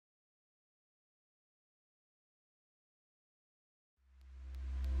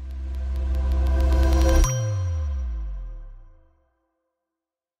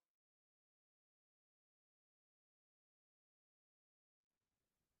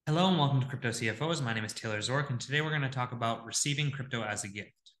Hello and welcome to Crypto CFOs. My name is Taylor Zork, and today we're going to talk about receiving crypto as a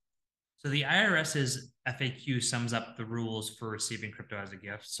gift. So the IRS's FAQ sums up the rules for receiving crypto as a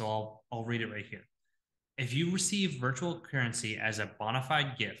gift. So I'll read it right here. If you receive virtual currency as a bona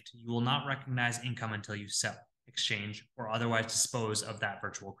fide gift, you will not recognize income until you sell, exchange, or otherwise dispose of that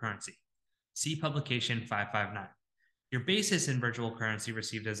virtual currency. See Publication 559. Your basis in virtual currency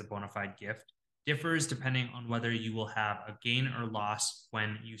received as a bona fide gift differs depending on whether you will have a gain or loss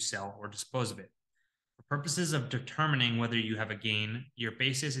when you sell or dispose of it. For purposes of determining whether you have a gain, your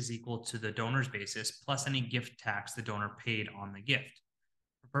basis is equal to the donor's basis plus any gift tax the donor paid on the gift.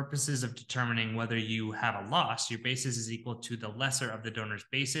 For purposes of determining whether you have a loss, your basis is equal to the lesser of the donor's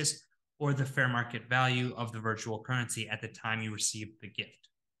basis or the fair market value of the virtual currency at the time you received the gift.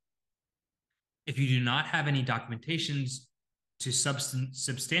 If you do not have any documentations to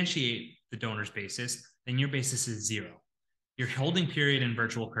substantiate the donor's basis, then your basis is zero. Your holding period in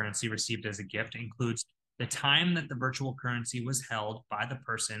virtual currency received as a gift includes the time that the virtual currency was held by the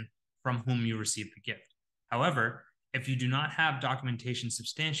person from whom you received the gift. However, if you do not have documentation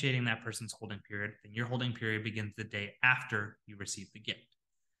substantiating that person's holding period, then your holding period begins the day after you receive the gift.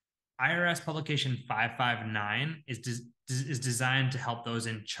 IRS Publication 559 is designed to help those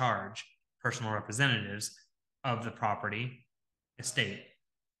in charge, personal representatives of the property, estate,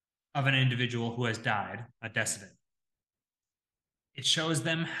 of an individual who has died, a decedent. It shows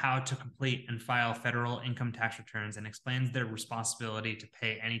them how to complete and file federal income tax returns and explains their responsibility to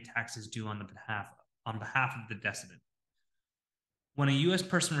pay any taxes due on behalf of the decedent. When a U.S.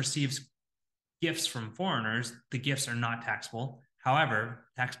 person receives gifts from foreigners, the gifts are not taxable. However,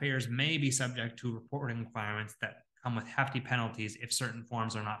 taxpayers may be subject to reporting requirements that come with hefty penalties if certain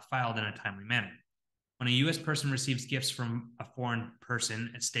forms are not filed in a timely manner. When a U.S. person receives gifts from a foreign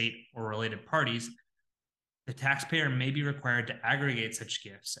person, estate, or related parties, the taxpayer may be required to aggregate such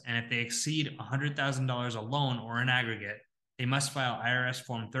gifts, and if they exceed $100,000 alone or in aggregate, they must file IRS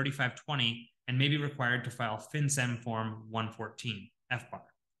Form 3520 and may be required to file FinCEN Form 114, FBAR,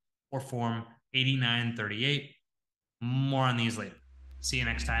 or Form 8938. More on these later. See you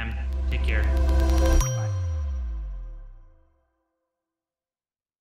next time. Take care.